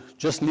 you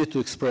just need to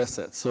express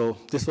it. So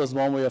this was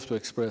one way of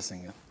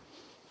expressing it.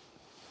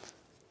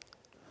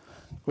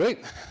 Great.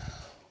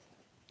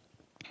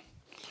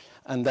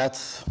 And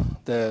that's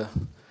the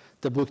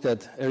book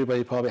that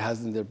everybody probably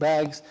has in their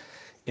bags.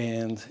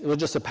 And it was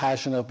just a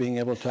passion of being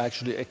able to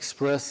actually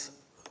express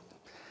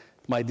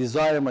my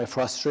desire, my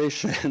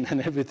frustration,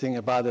 and everything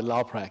about the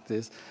law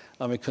practice.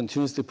 I'm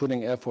continuously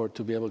putting effort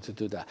to be able to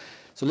do that.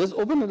 So let's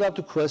open it up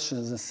to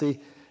questions and see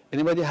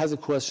anybody has a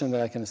question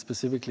that I can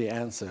specifically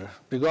answer.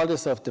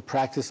 Regardless of the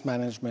practice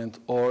management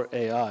or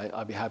AI,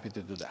 I'll be happy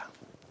to do that.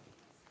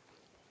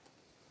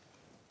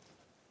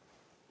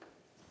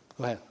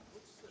 Go ahead.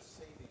 What's the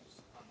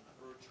savings on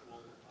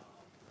virtual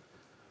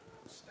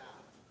staff?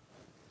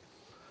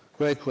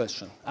 Great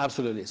question.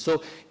 Absolutely.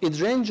 So it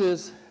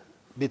ranges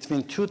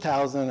between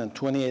 $2,000 and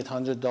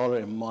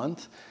 $2,800 a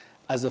month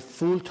as a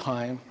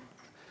full-time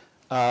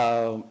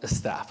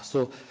staff.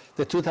 So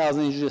the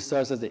 $2,000 usually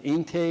starts at the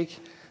intake,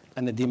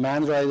 and the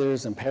demand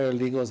writers and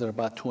paralegals are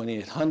about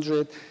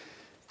 $2,800.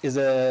 Is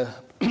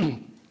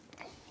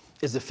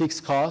a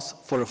fixed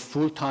cost for a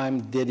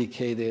full-time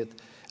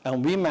dedicated.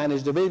 And we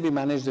manage, the way we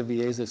manage the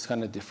VAs is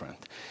kind of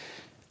different.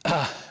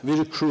 We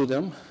recruit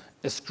them,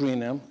 screen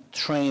them,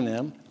 train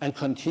them, and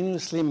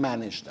continuously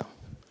manage them.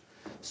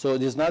 So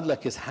it is not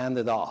like it's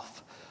handed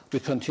off. We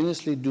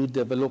continuously do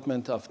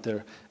development of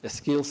their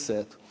skill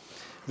set.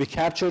 We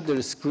capture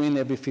their screen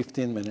every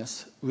 15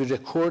 minutes. We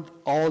record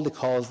all the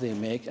calls they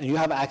make, and you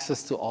have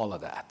access to all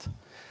of that.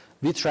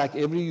 We track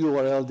every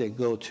URL they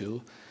go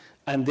to,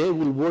 and they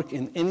will work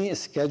in any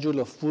schedule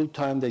of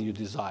full-time that you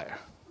desire.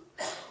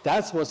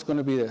 That's what's going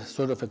to be a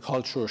sort of a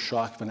cultural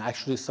shock when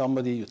actually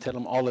somebody, you tell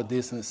them all of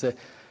this and they say,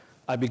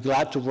 I'd be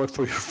glad to work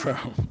for your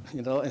firm,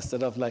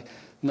 instead of like,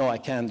 no, I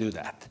can't do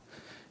that.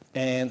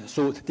 And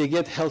so they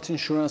get health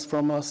insurance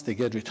from us, they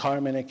get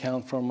retirement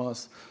account from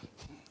us,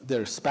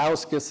 their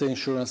spouse gets the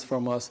insurance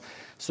from us.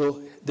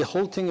 So the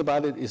whole thing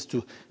about it is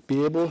to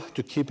be able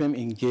to keep them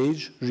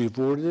engaged,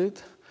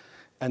 rewarded,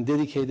 and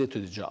dedicated to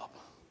the job.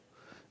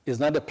 It's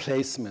not a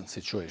placement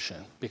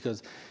situation,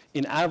 because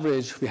in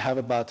average, we have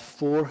about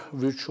 4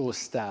 virtual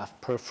staff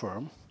per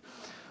firm.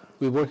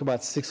 We work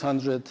about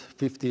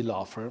 650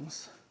 law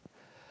firms,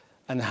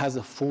 and it has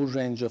a full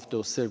range of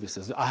those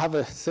services. I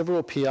have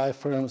several PI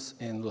firms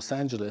in Los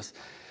Angeles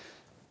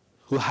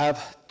who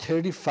have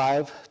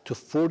 35 to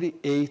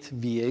 48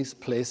 VAs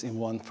placed in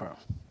one firm.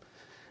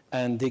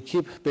 And they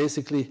keep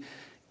basically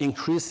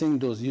increasing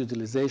those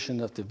utilization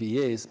of the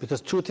VAs, because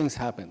 2 things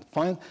happen.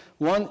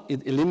 One,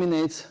 it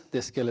eliminates the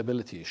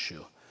scalability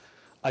issue.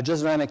 I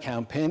just ran a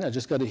campaign. I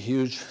just got a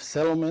huge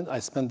settlement. I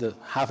spent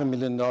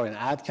 $500,000 in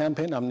ad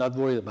campaign. I'm not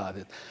worried about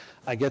it.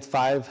 I get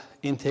 5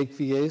 intake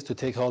VAs to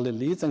take all the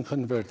leads and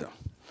convert them.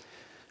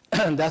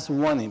 And that's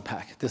one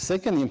impact. The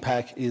second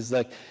impact is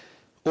like,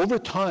 over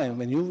time,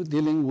 when you're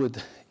dealing with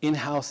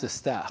in-house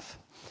staff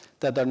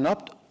that are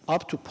not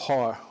up to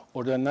par,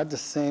 or they're not the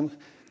same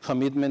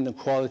commitment and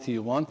quality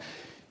you want,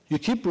 you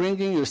keep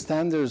bringing your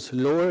standards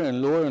lower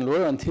and lower and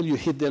lower until you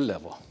hit their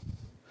level.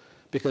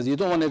 Because you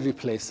don't want to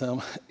replace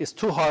them. It's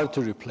too hard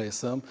to replace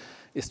them.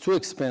 It's too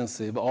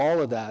expensive,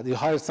 all of that. You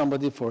hire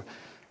somebody for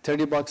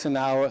 $30 an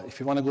hour. If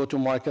you want to go to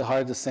market,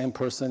 hire the same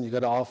person. You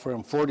got to offer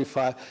them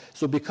 $45.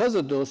 So because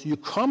of those, you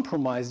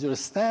compromise your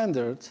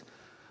standards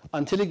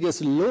until it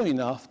gets low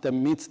enough that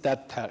meets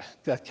that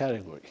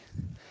category.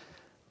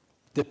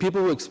 The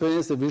people who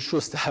experience the virtual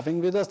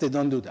staffing with us, they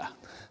don't do that.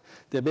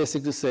 They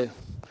basically say,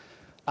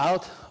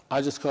 out,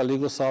 I just call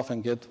LegalSoft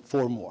and get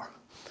 4 more.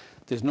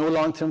 There's no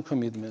long-term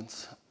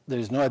commitments. There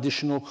is no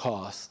additional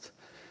cost.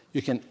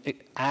 You can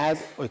add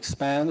or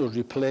expand or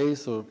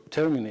replace or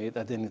terminate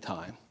at any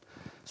time.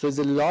 So there's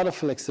a lot of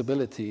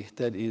flexibility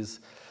that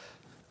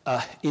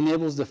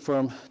enables the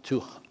firm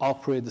to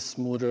operate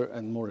smoother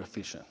and more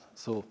efficient.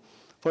 So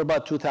for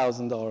about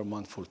 $2,000 a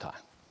month full time.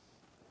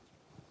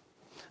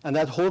 And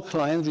that whole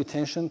client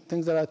retention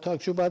things that I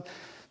talked to you about,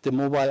 the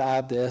mobile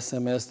app, the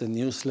SMS, the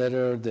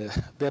newsletter, the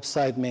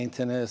website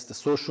maintenance, the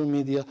social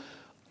media,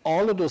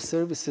 all of those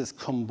services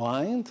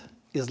combined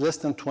is less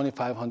than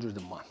 $2,500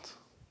 a month.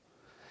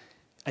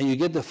 And you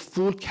get the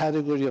full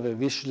category of a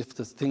wish list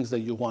of things that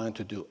you want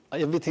to do.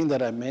 Everything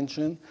that I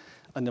mentioned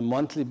on a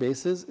monthly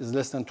basis is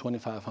less than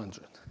 $2,500.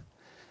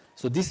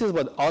 So this is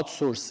what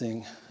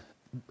outsourcing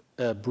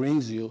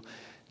brings you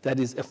that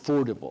is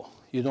affordable.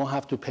 You don't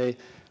have to pay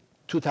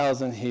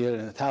 $2,000 here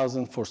and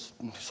 $1,000 for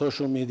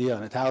social media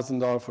and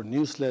 $1,000 for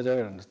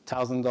newsletter and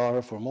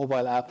 $1,000 for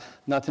mobile app,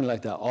 nothing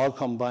like that. All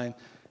combined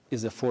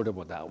is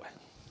affordable that way.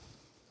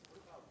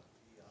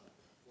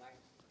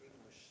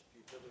 English,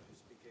 the ability to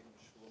speak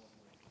English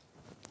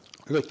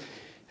fluently? Look,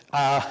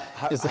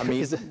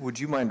 Would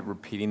you mind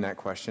repeating that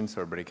question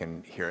so everybody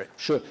can hear it?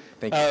 Sure.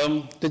 Thank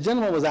you. The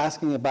gentleman was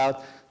asking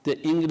about the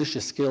English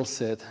skill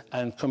set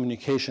and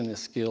communication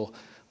skill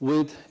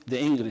with the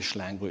English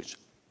language.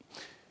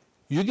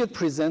 You get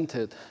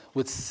presented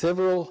with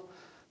several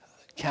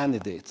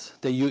candidates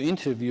that you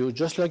interview,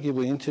 just like you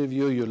would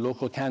interview your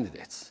local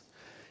candidates.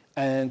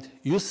 And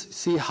you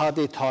see how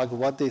they talk,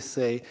 what they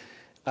say,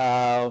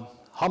 how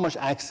much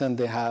accent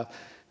they have,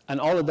 and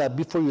all of that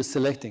before you're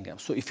selecting them.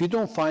 So if you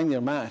don't find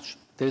your match,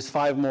 there's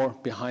 5 more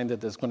behind it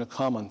that's going to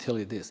come until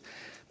it is.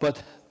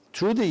 But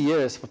through the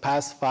years, for the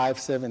past 5,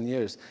 7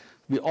 years,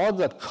 we all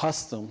got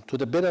accustomed to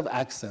the bit of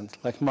accent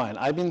like mine.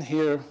 I've been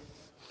here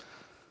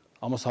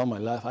almost all my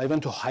life. I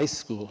went to high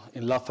school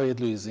in Lafayette,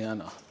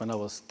 Louisiana when I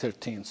was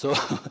 13. So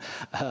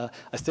I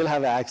still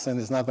have an accent.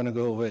 It's not going to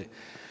go away.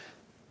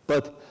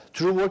 But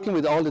through working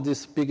with all of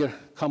these bigger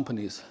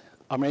companies,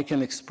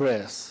 American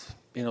Express,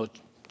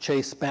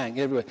 Chase Bank,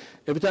 everywhere,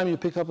 every time you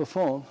pick up a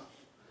phone,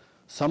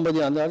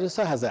 somebody on the other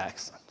side has an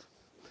accent.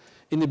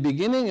 In the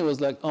beginning, it was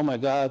like, oh my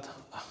God,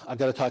 I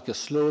got to talk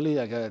slowly,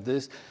 I got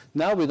this.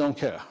 Now we don't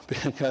care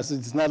because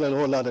it's not a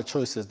whole lot of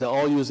choices. They're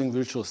all using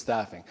virtual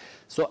staffing.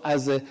 So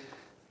as a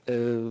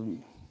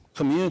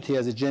community,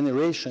 as a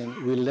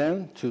generation, we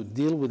learn to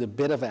deal with a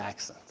bit of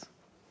accent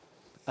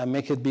and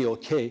make it be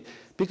okay,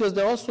 because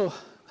they also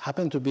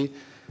happen to be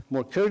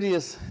more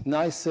courteous,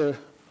 nicer,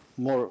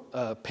 more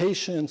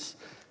patient.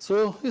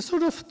 So it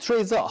sort of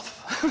trades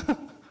off.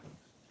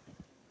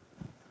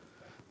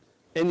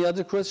 Any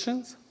other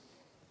questions?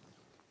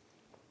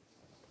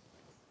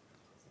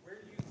 Where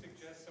do you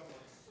suggest someone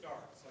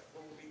starts? Like,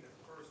 what would be the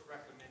first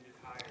recommended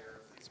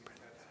hire if you've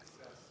had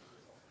success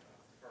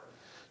first?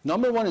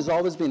 Number one has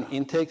always been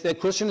intake. The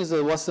question is,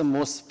 what's the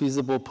most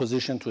feasible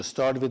position to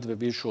start with the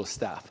virtual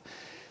staff?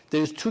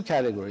 There's 2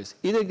 categories.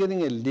 Either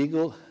getting a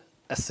legal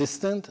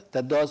assistant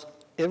that does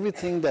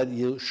everything that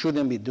you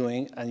shouldn't be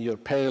doing and your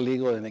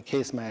paralegal and a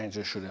case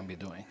manager shouldn't be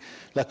doing,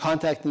 like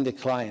contacting the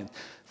client,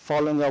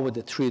 following up with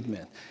the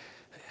treatment,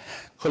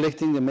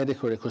 collecting the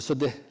medical records. So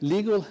the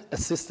legal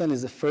assistant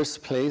is the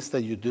first place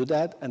that you do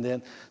that, and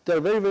then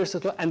they're very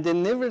versatile, and they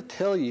never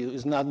tell you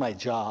it's not my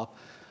job,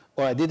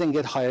 or I didn't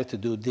get hired to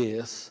do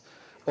this,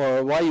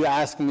 or why are you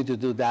asking me to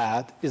do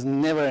that. Is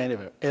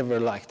never, ever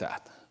like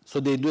that.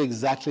 So they do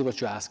exactly what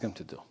you ask them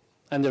to do,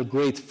 and they're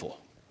grateful.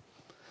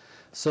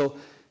 So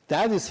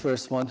that is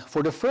first one.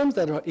 For the firms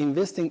that are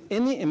investing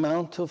any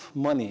amount of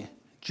money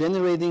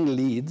generating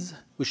leads,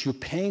 which you're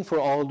paying for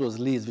all those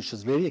leads, which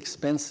is very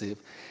expensive,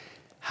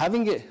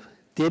 having a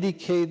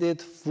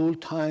dedicated,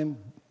 full-time,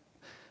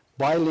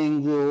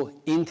 bilingual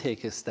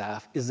intake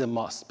staff is a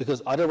must,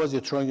 because otherwise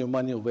you're throwing your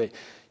money away.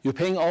 You're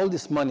paying all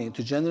this money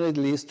to generate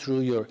leads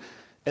through your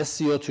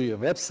SEO, through your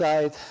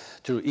website,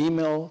 through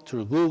email,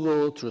 through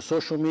Google, through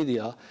social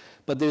media,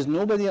 but there's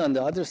nobody on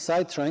the other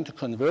side trying to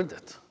convert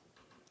it.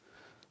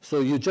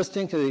 So you just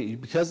think,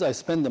 because I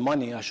spend the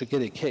money, I should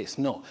get a case.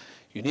 No,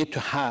 you need to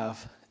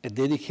have a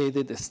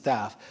dedicated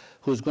staff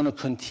who's going to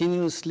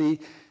continuously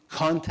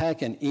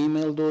contact and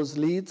email those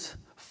leads,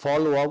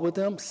 follow up with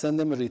them, send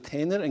them a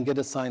retainer, and get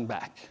a sign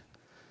back.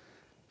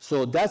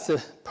 So that's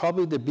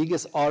probably the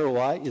biggest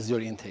ROI is your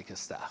intake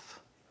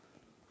staff.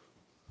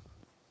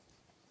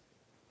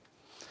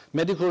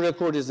 Medical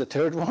record is the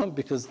third one,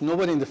 because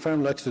nobody in the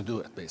firm likes to do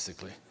it,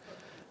 basically.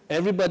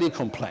 Everybody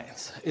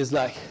complains. It's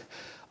like,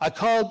 I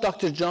called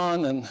Dr.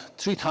 John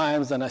 3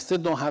 times, and I still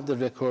don't have the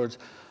records.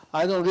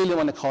 I don't really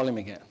want to call him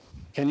again.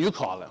 Can you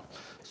call him?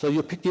 So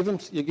you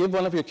give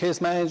one of your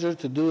case managers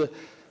to do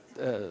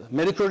a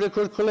medical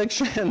record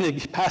collection, and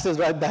it passes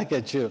right back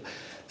at you.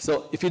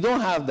 So if you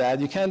don't have that,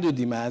 you can't do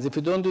demands. If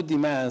you don't do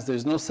demands,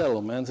 there's no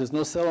settlements. There's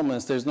no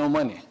settlements, there's no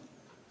money.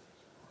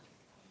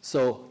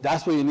 So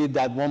that's where you need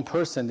that one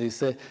person. They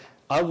say,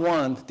 I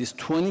want these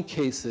 20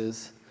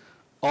 cases,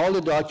 all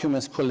the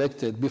documents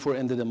collected before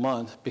end of the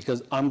month,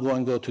 because I'm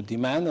going to go to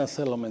demand and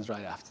settlements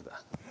right after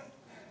that.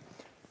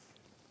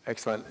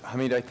 Excellent.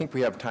 Hamid, I think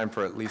we have time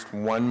for at least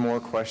one more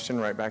question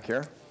right back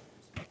here.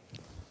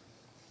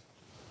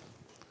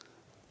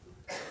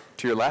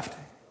 To your left.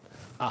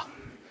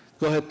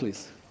 Go ahead,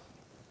 please.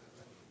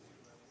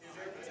 Is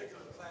there a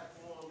particular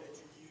platform that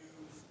you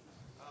use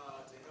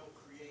to help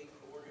create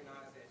and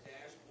organize that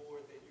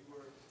dashboard that you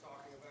were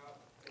talking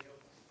about, to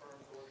help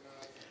firms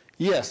organize?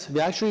 Yes, we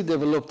actually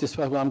developed this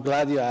platform. I'm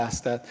glad you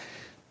asked that.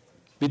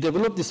 We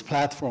developed this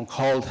platform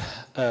called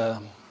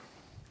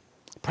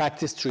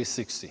Practice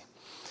 360.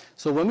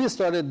 So when we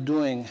started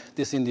doing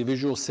these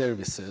individual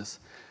services,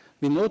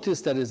 we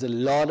noticed that there's a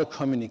lot of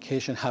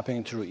communication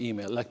happening through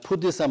email. Like,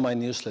 put this on my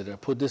newsletter,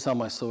 put this on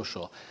my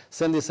social,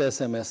 send this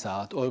SMS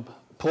out, or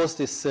post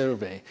this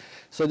survey.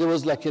 So there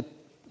was like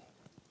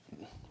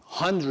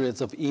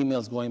hundreds of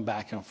emails going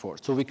back and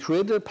forth. So we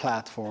created a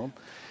platform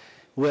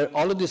where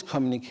all of this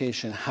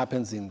communication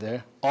happens in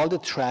there, all the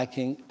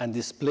tracking and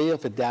display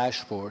of a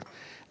dashboard,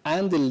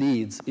 and the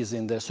leads is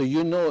in there. So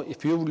you know,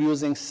 if you're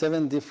using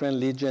 7 different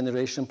lead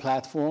generation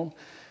platforms,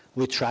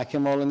 we track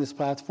them all in this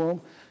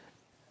platform.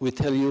 We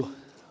tell you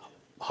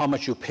how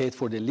much you paid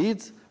for the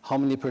leads, how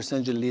many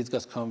percentage of leads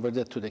got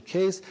converted to the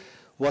case,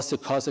 what's the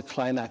cost of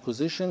client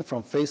acquisition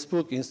from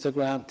Facebook,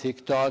 Instagram,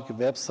 TikTok,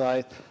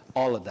 website,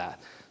 all of that.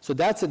 So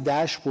that's a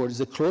dashboard. It's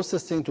the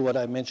closest thing to what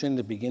I mentioned in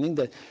the beginning,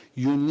 that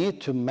you need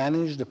to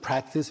manage the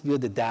practice via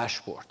the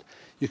dashboard.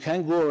 You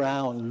can't go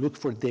around, look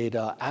for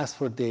data, ask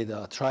for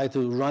data, try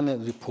to run a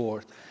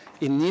report.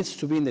 It needs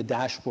to be in the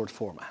dashboard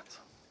format.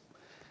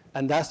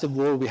 And that's the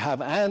goal we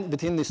have. And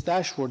within this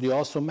dashboard, you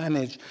also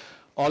manage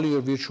all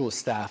your virtual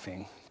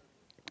staffing,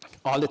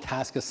 all the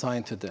tasks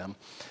assigned to them,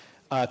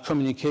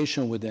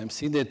 communication with them,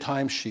 see their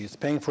timesheets,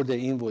 paying for their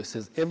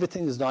invoices.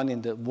 Everything is done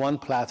in the one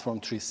platform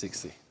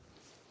 360.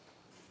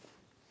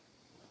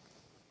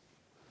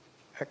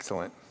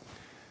 Excellent.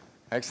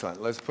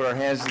 Excellent. Let's put our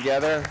hands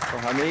together for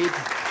Hamid.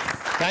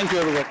 Thank you,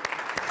 everyone.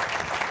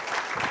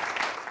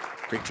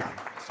 Great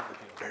job.